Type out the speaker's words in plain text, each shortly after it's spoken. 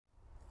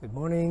Good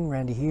morning,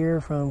 Randy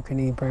here from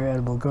Canadian Prairie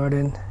Edible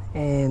Garden,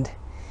 and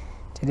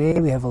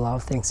today we have a lot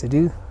of things to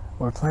do.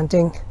 We're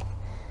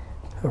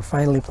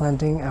finally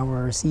planting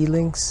our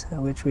seedlings,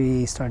 which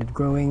we started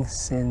growing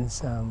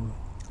since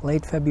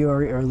late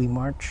February, early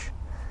March.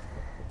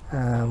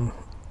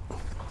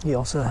 We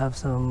also have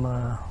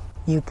some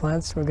new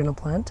plants we're going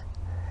to plant.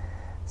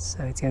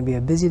 So it's going to be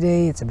a busy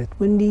day. It's a bit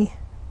windy,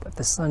 but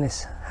the sun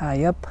is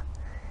high up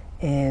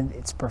and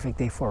it's a perfect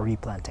day for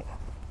replanting.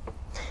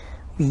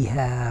 We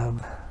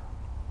have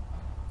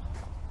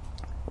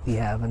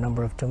a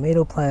number of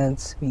tomato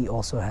plants. We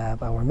also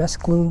have our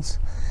mesclun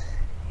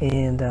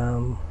and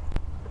a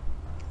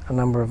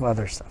number of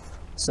other stuff.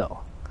 So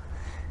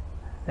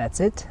that's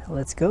it.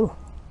 Let's go.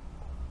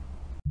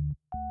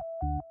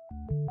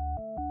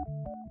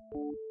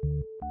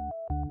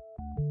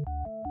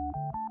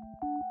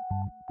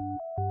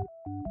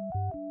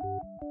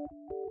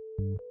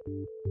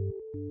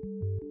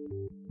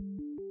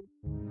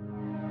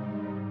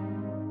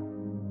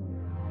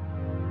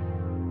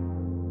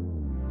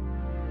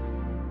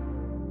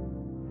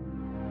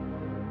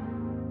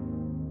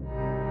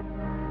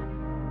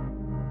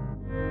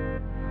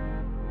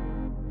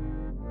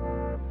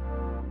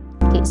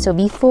 So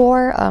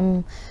before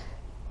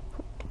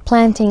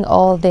planting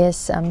all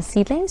these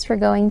seedlings, we're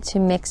going to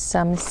mix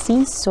some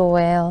sea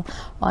soil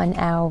on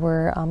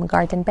our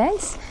garden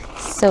beds.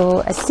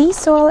 So a sea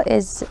soil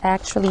is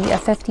actually a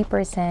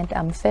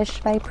 50%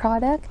 fish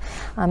byproduct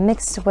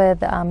mixed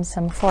with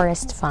some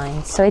forest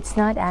fines. So it's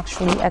not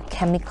actually a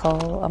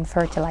chemical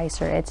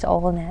fertilizer, it's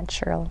all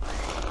natural.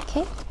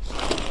 Okay.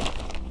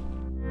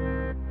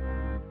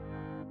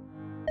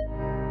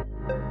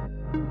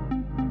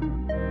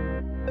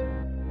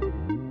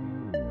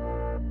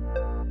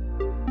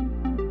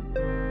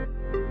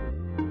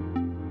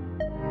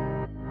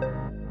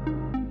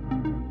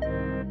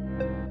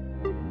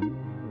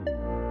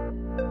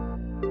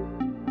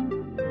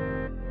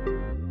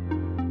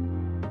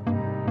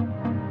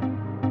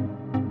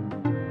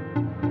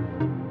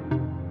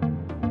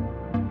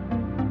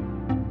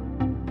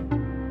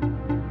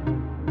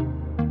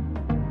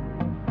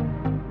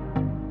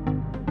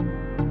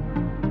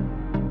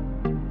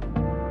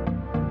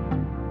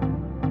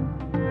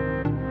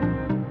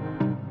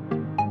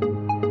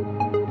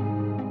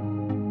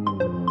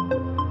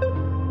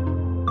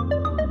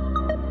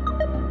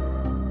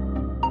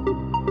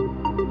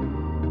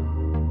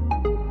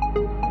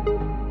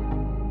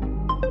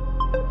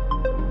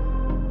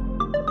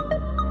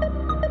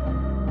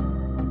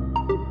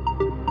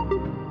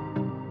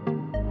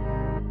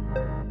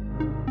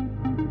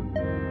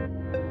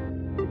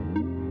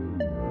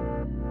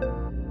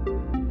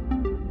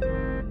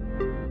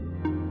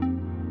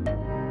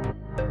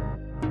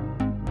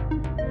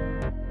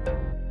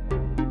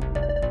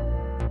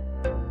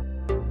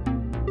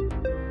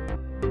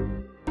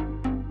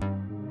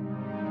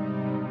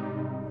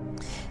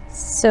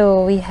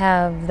 So we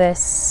have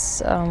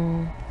this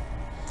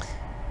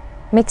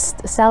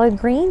mixed salad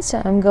green,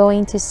 so I'm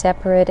going to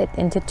separate it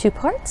into two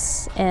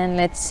parts and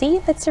let's see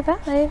if it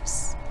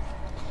survives.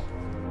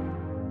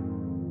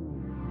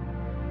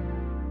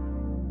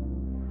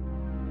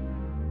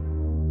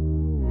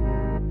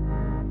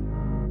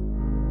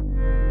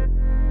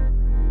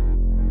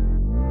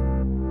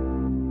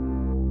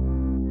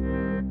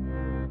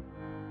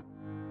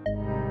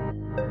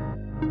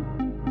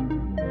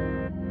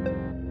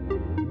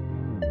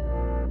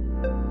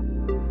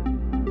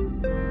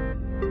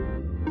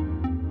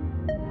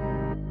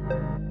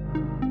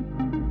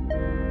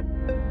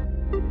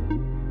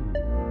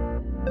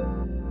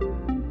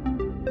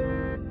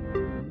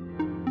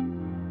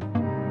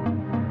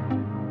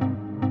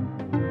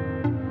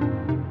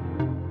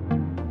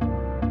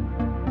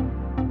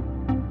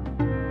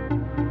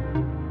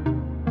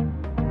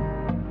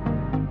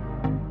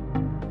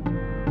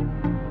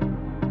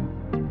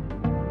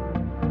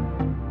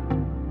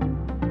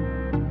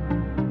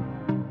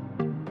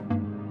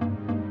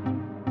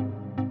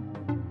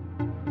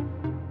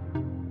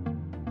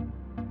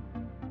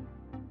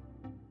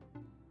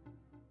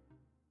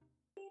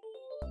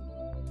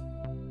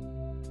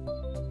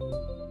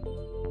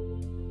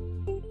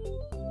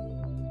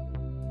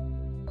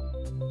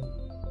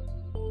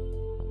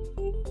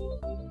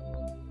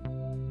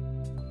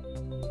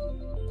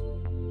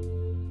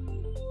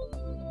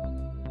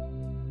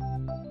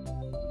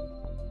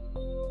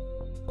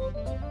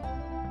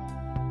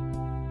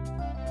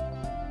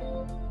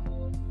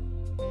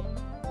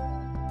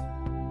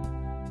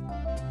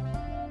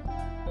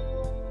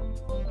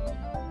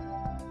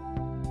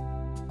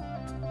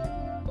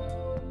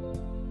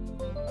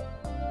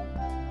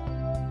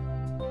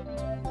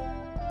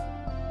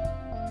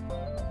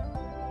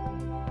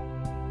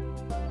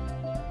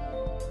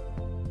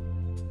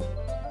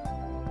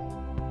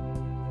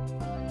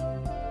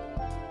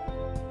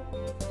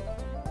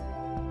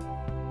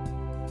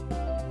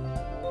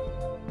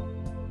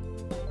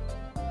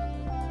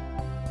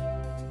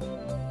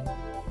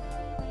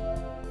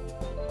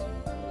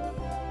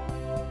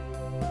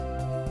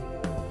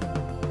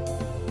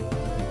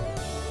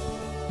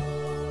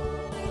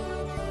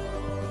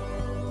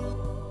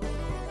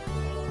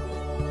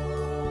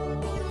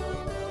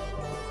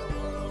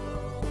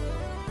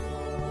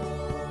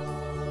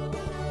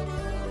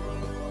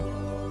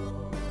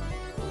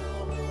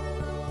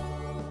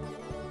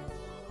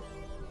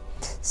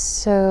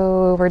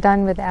 So we're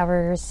done with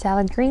our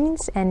salad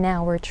greens, and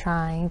now we're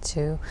trying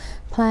to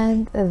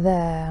plant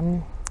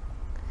the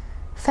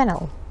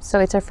fennel. So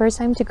it's our first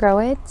time to grow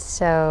it,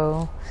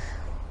 so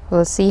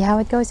we'll see how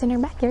it goes in our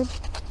backyard.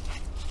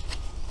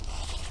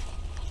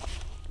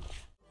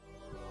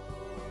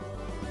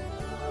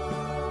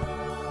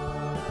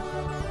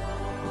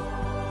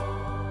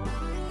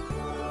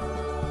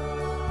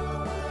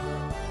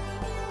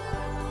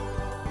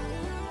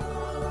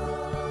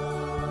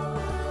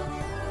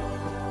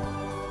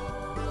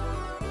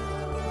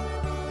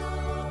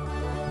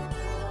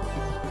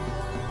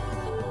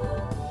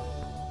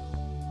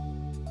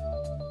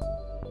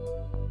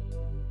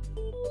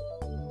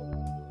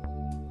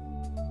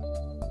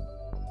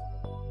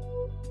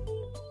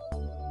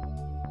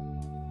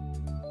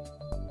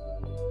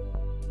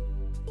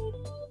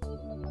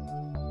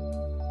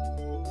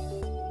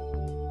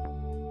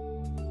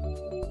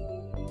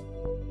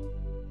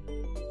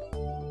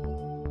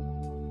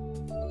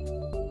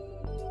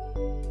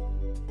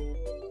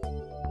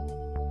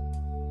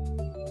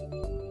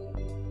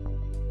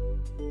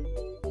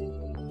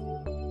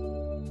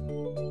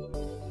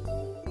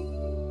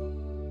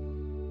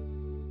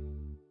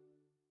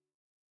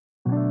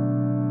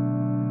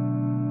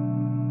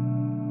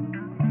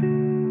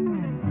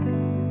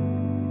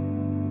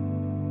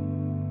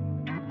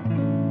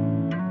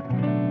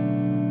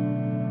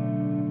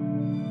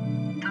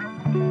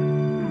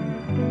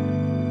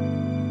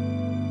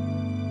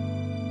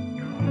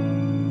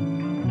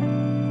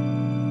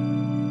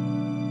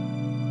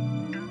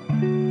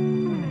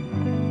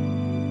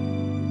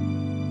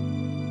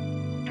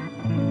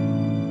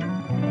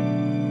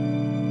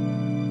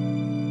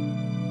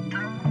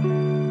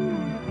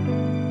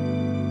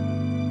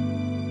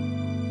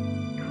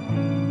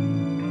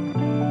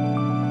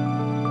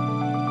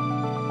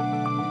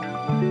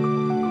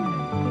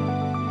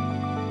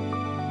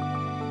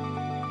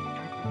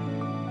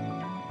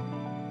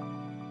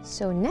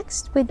 So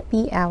next would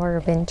be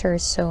our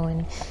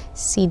winter-sown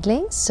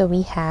seedlings. So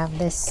we have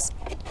the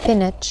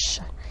spinach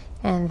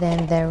and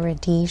then the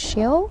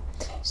radicchio.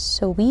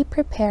 So we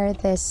prepared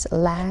this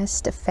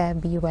last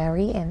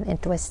February and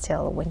it was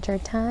still winter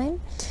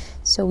time.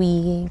 So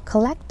we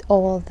collect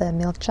all the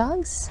milk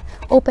jugs,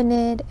 open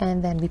it,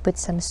 and then we put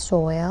some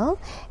soil,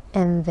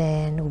 and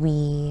then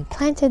we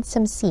planted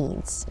some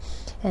seeds,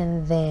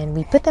 and then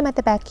we put them at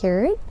the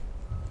backyard.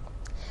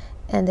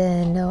 And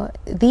then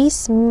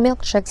these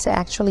milk jugs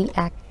actually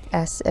act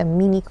as a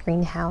mini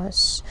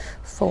greenhouse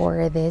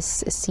for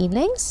these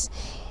seedlings,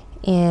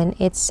 and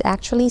it's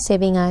actually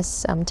saving us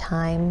some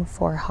time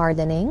for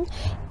hardening,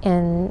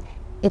 and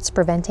it's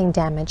preventing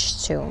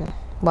damage too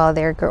while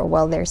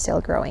they're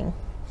still growing.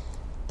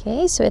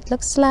 Okay, so it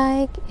looks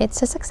like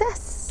it's a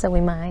success. So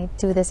we might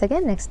do this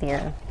again next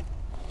year.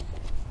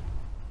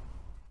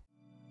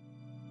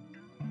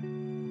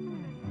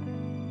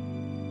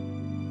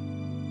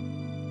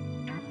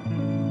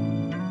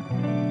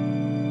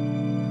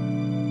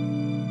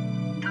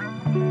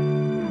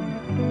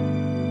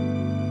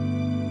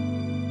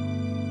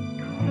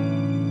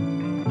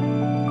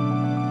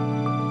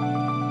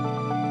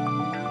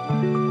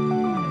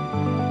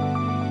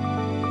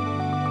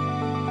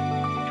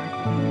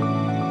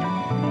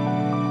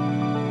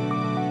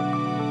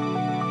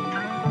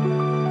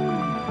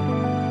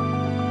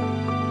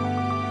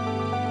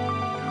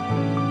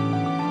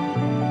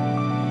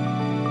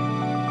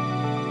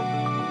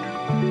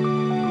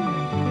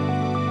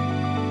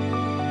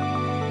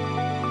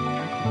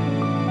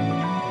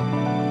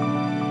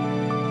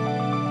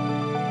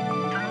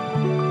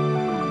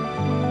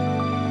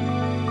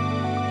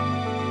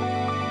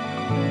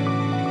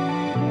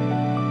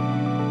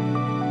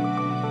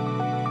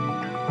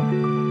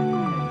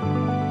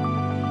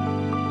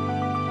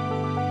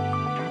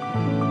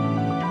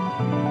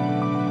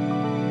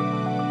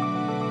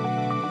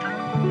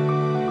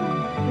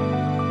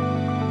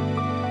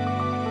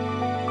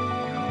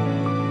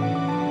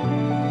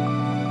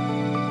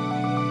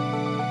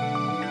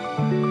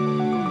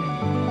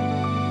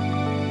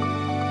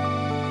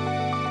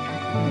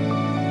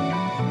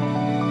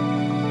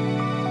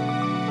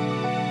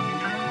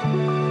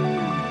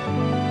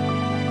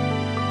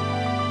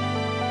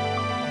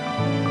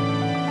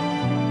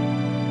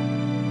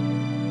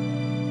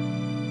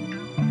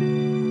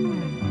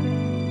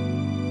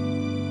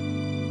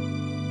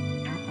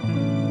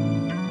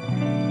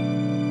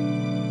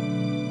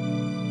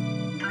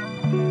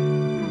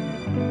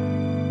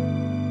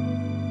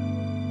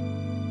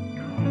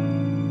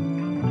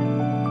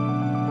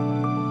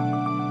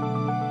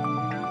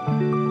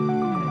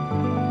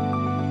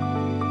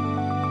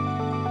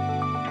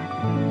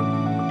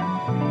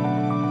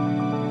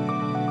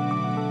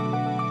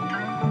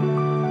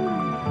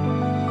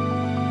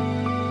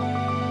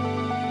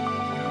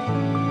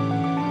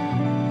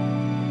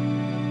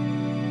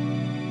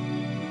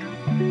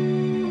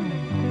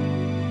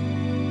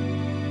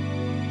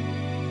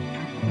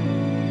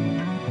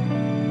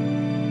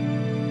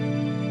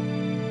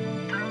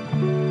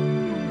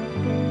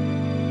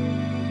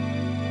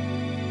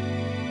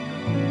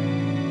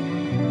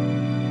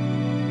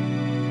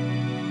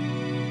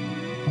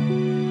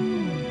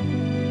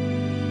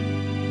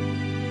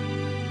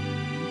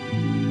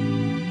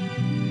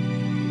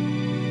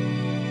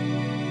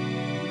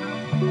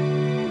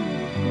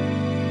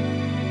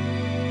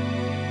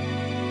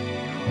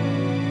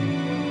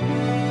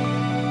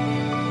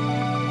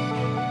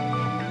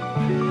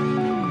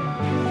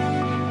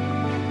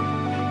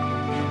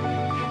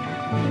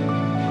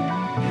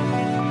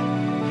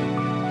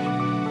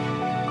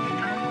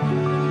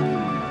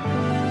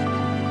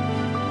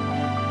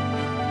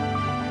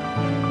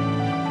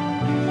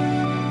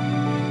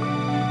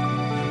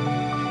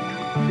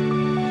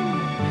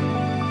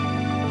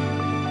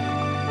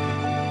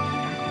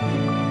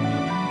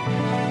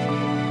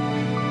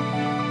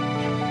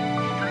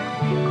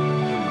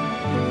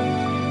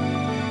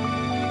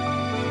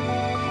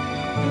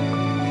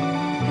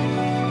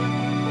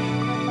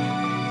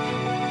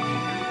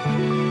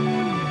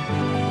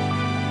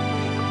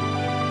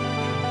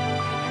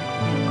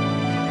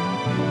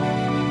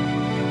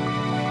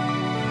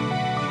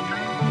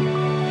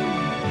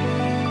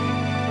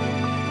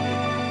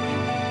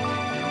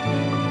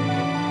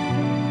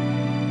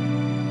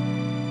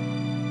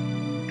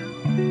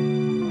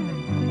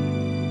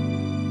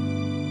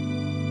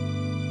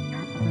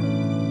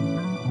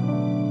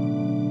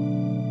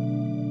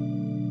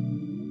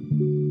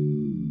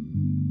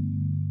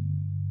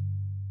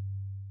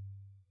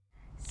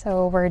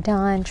 So we're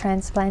done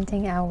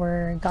transplanting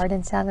our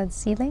garden salad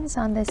seedlings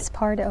on this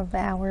part of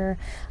our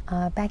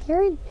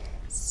backyard.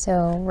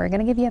 So we're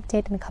gonna give you an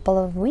update in a couple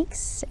of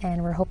weeks,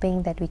 and we're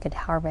hoping that we could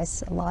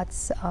harvest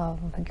lots of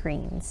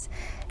greens.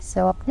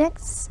 So up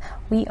next,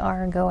 we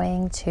are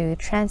going to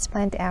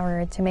transplant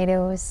our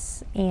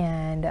tomatoes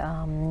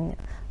and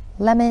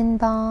lemon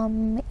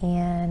balm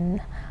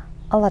and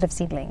a lot of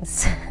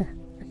seedlings.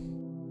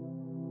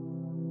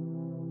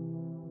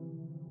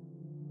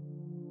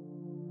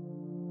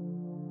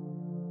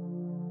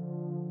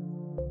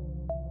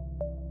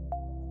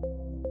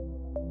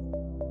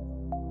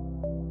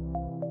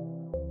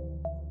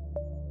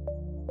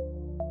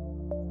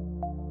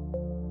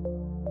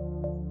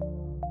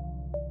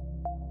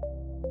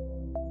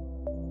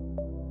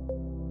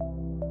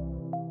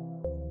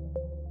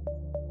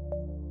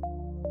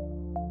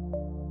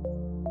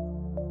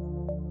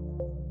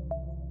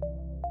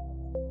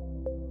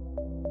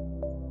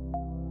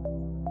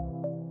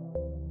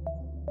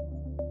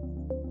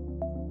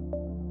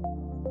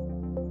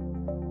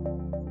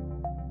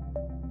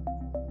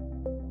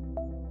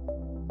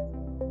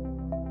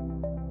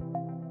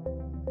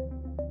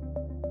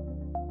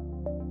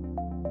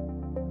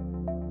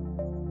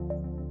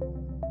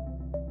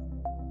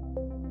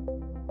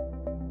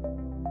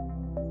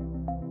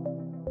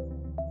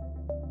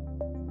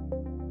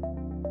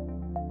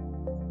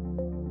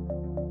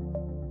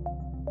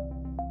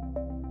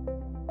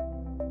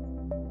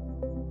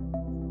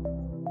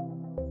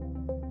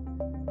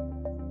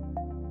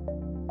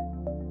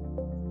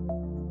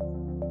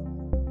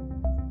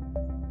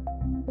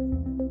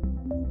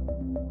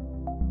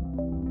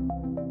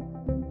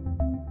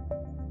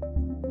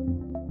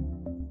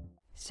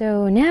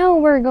 So now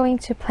we're going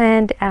to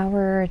plant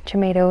our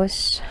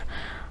tomatoes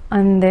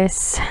on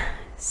this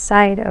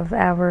side of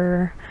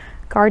our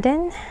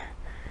garden.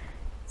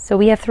 So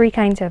we have three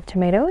kinds of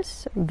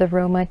tomatoes: the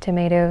Roma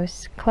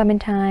tomatoes,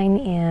 clementine,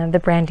 and the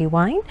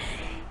brandywine.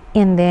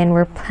 And then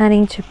we're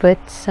planning to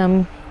put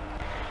some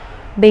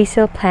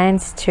basil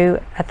plants too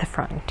at the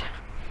front.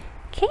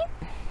 Okay.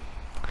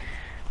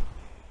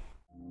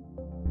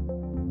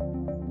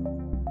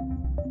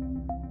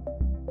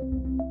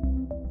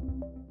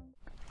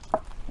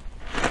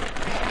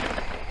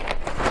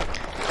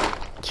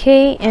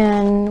 Okay,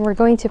 and we're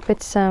going to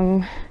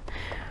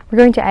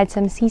add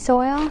some sea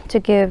soil to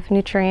give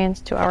nutrients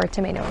to our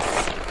tomatoes.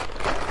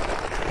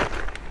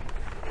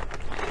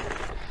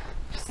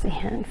 Just a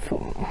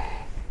handful.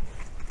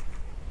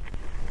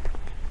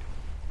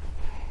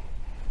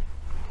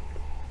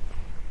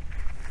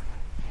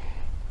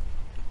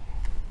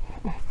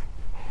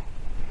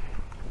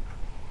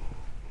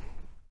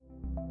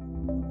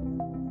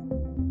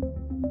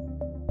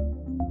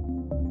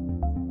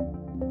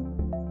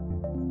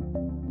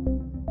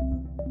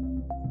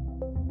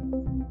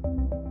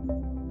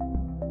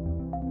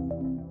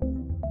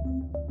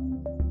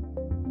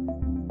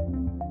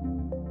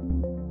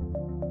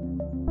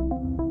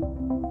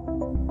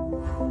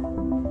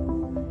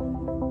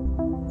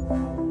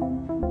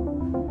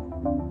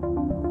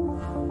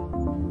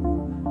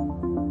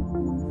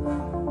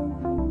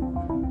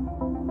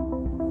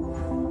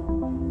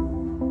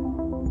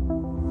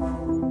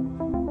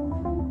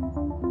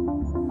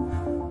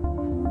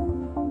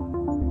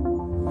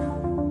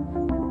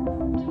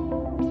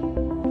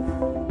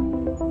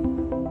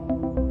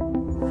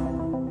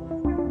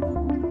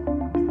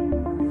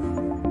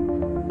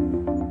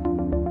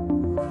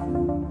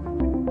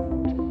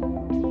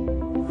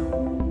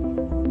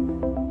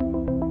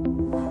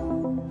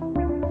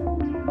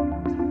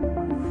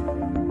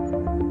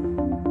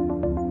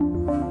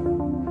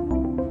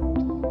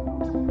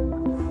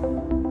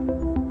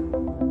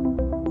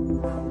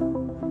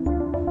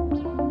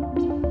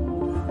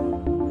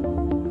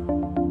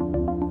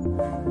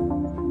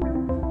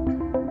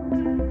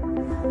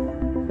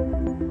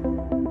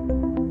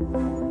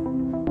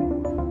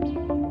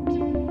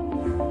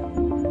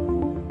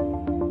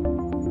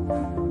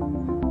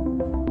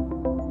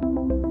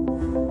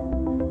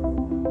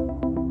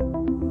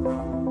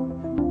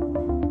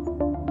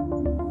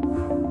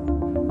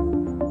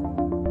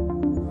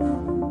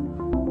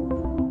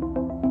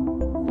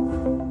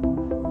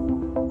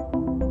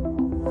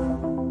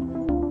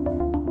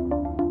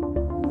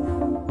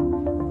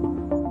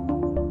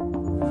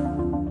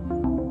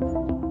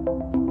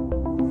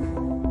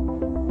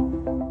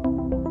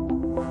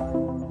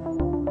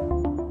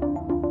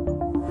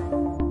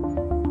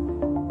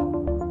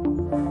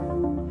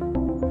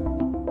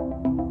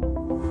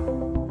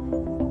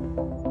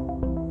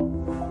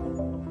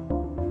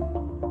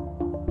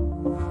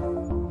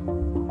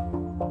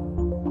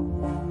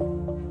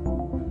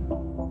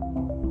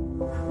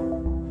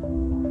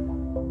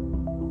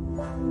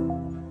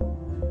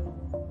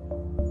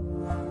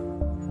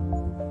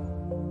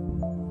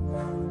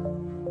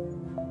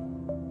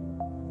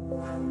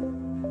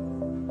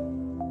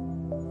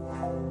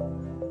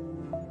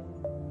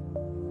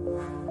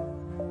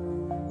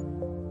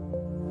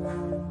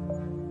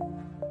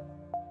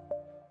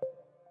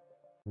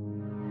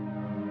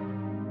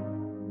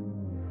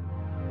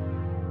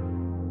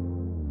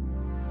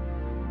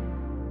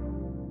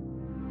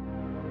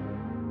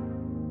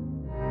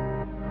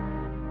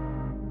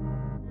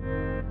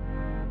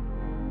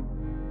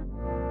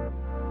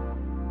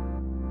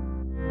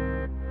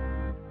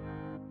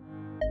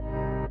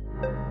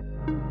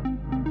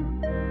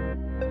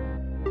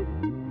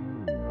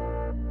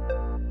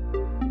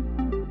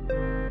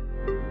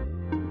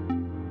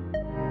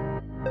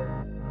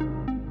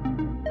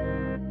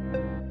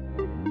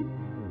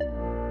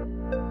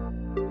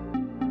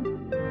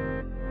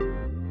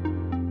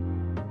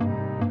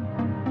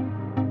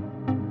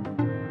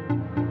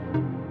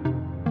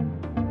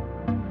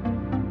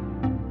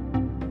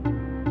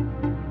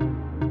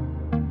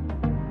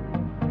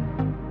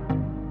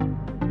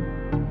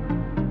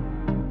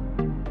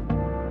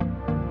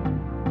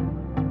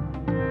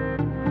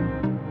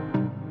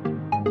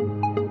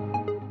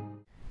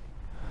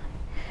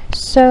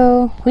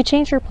 So we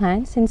changed our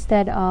plans.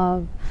 Instead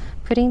of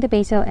putting the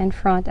basil in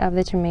front of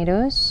the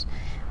tomatoes,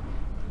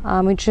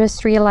 we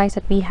just realized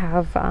that we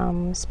have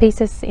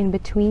spaces in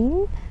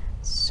between.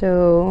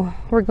 So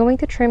we're going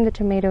to trim the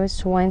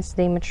tomatoes once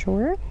they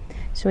mature,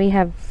 so we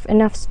have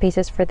enough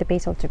spaces for the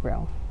basil to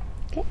grow.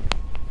 Okay.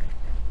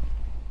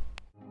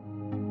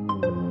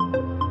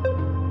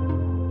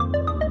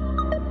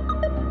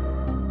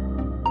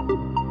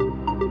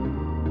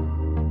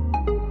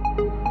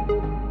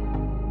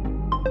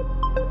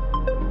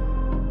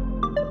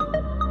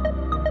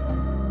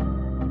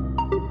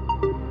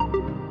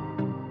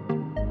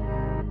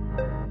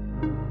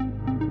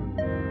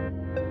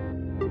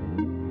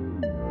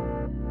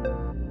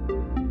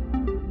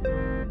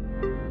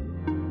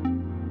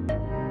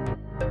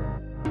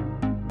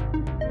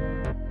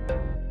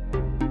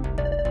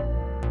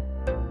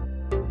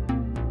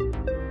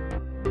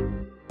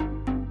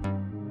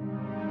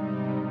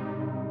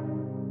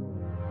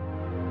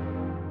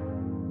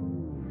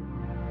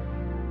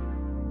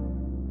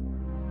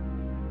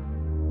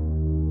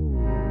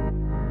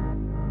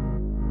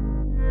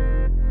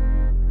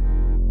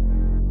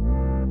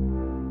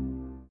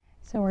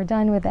 So we're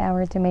done with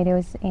our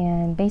tomatoes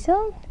and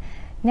basil.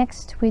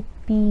 Next would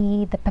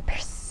be the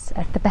peppers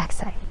at the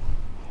backside.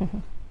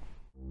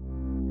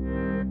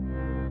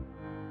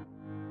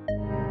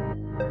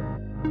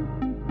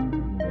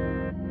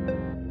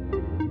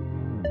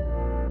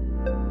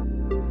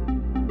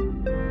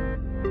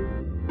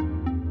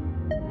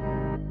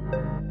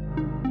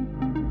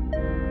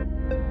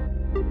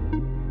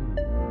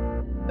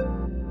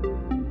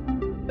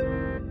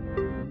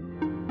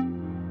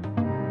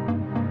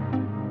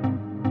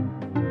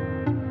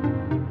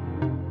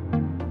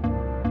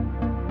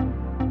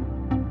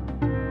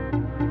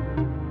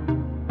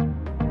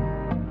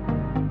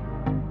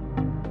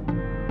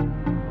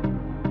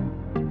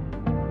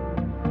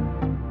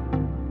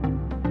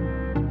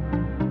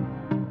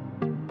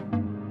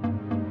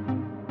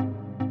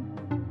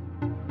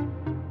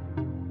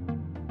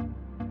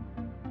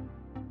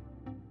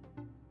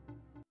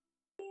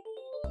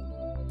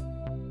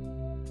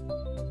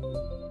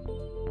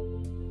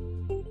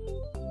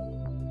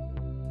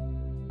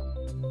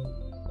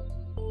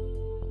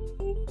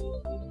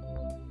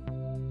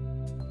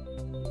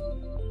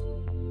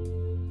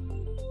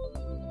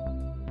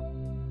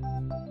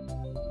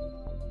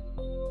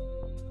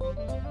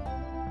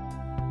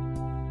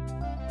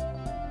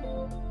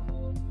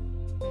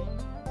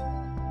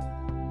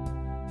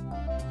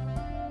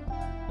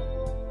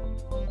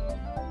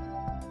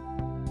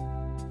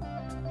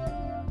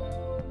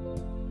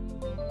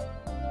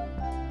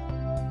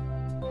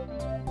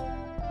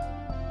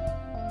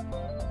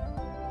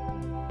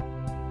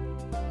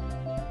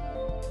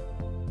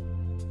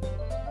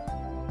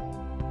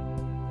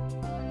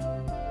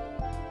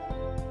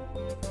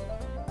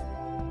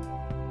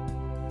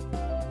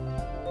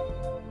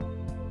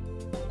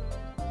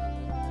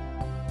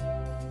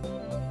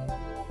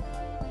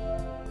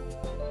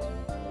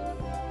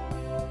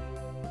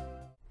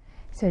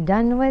 So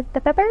done with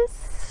the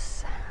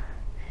peppers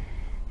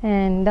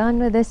and done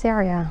with this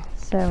area.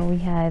 So we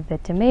have the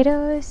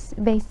tomatoes,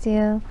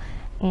 basil,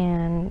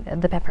 and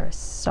the peppers.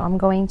 So I'm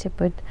going to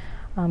put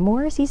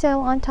more sea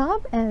soil on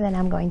top, and then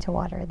I'm going to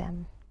water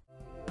them.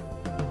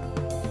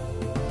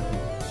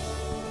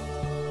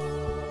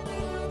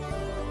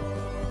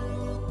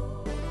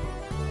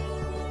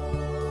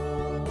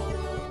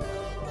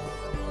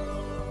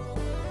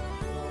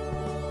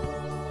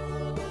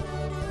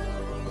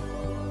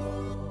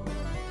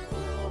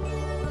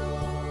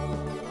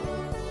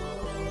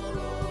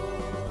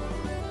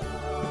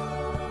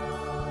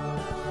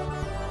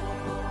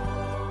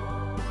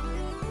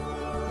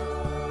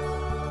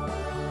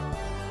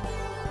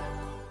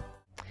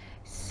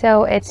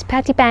 So it's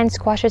patty pan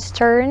squash's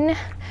turn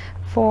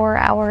for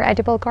our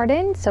edible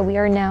garden. So we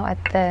are now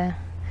at the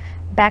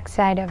back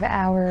side of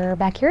our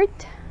backyard.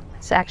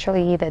 It's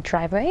actually the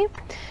driveway.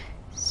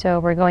 So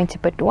we're going to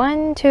put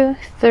 1, 2,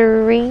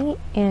 3,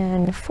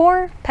 and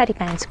 4 patty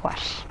pan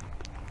squash.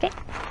 Okay.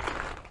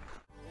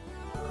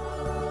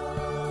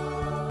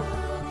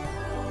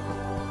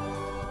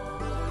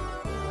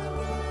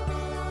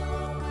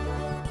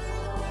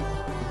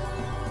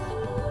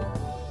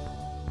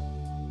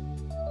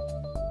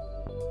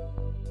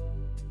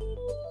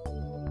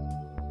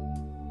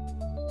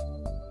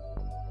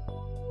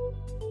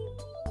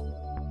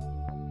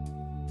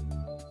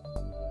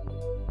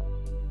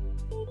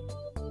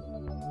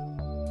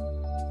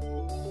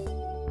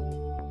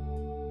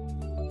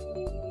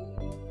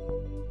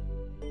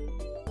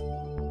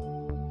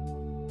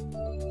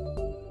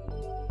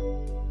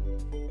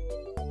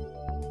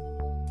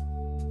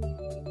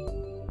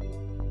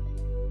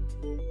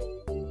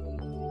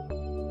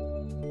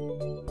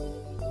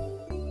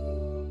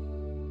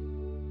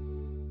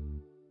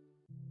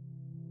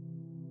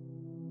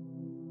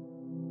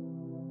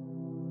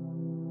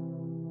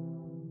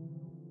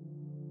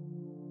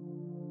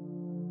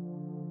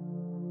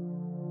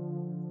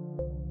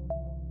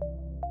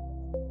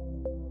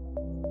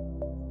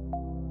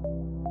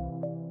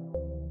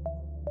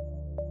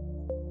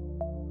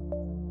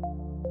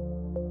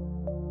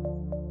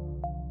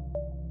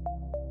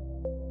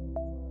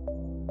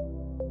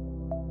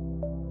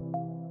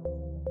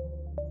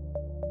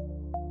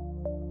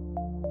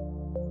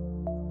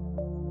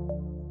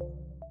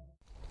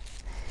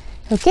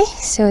 Okay,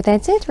 so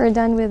that's it. We're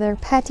done with our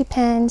patty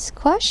pan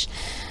squash.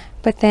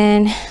 But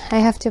then I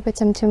have to put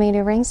some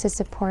tomato rings to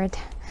support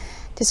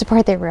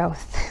their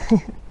growth.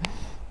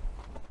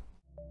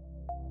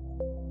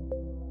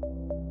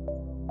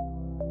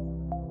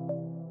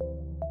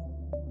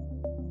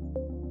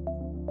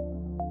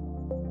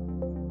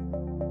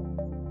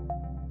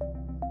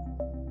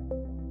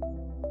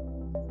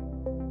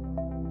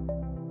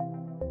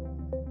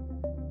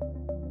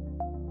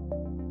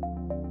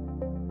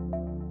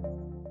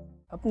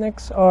 Up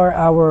next are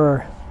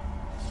our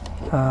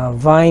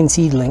vine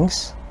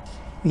seedlings.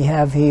 We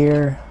have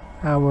here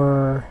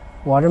our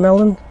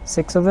watermelon,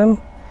 6 of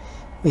them.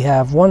 We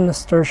have 1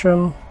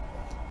 nasturtium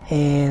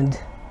and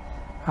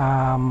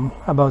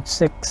about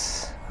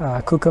 6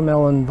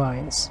 cucamelon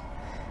vines.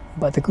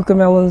 But the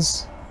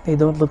cucamelons, they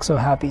don't look so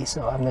happy,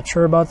 so I'm not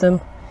sure about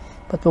them,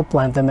 but we'll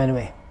plant them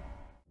anyway.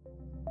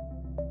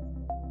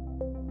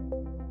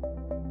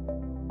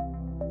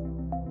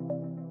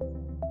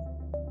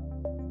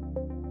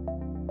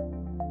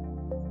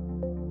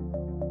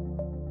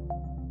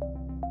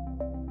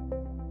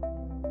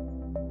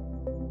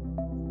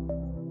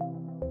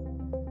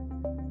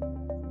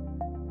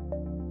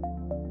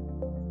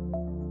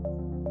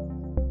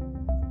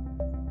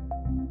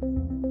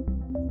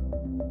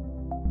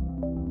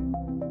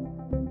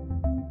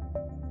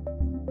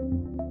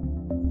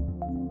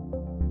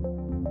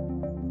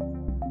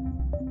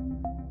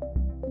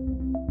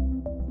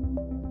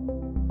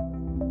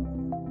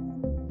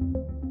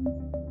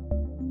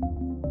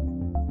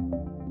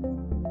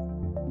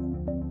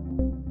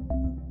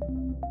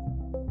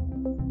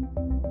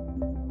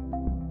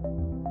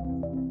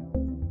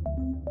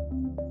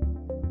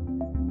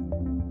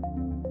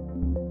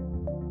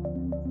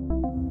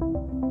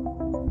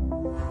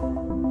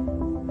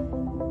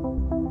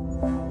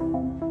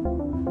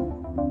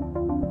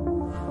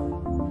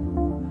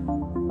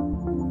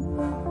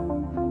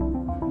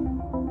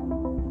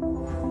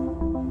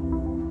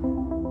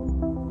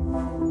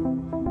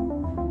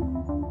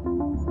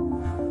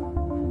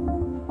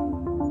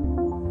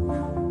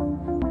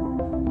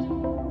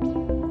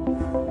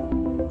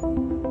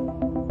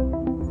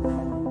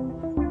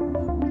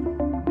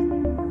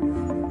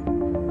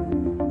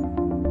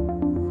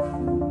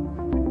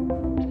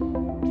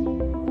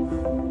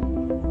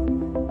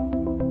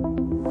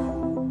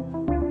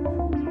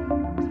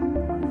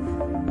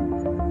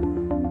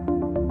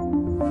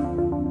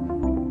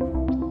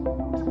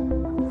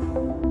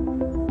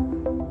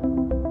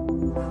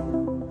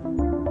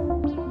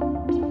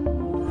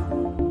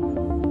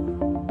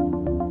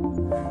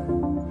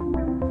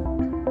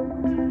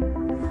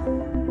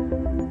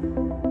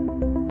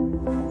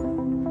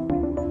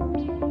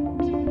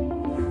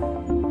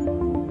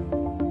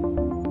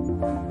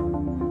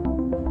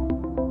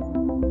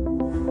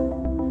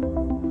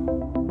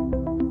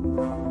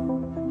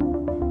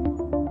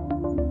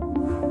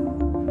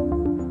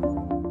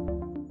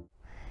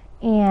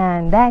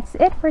 And that's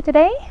it for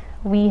today.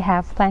 We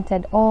have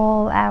planted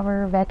all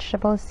our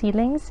vegetable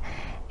seedlings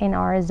in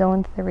our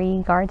Zone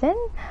 3 garden.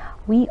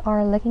 We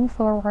are looking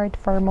forward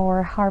for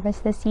more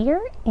harvest this year,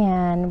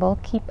 and we'll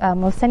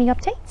send you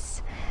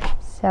updates.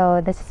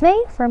 So this is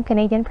May from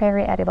Canadian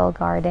Prairie Edible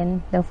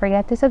Garden. Don't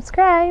forget to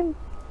subscribe.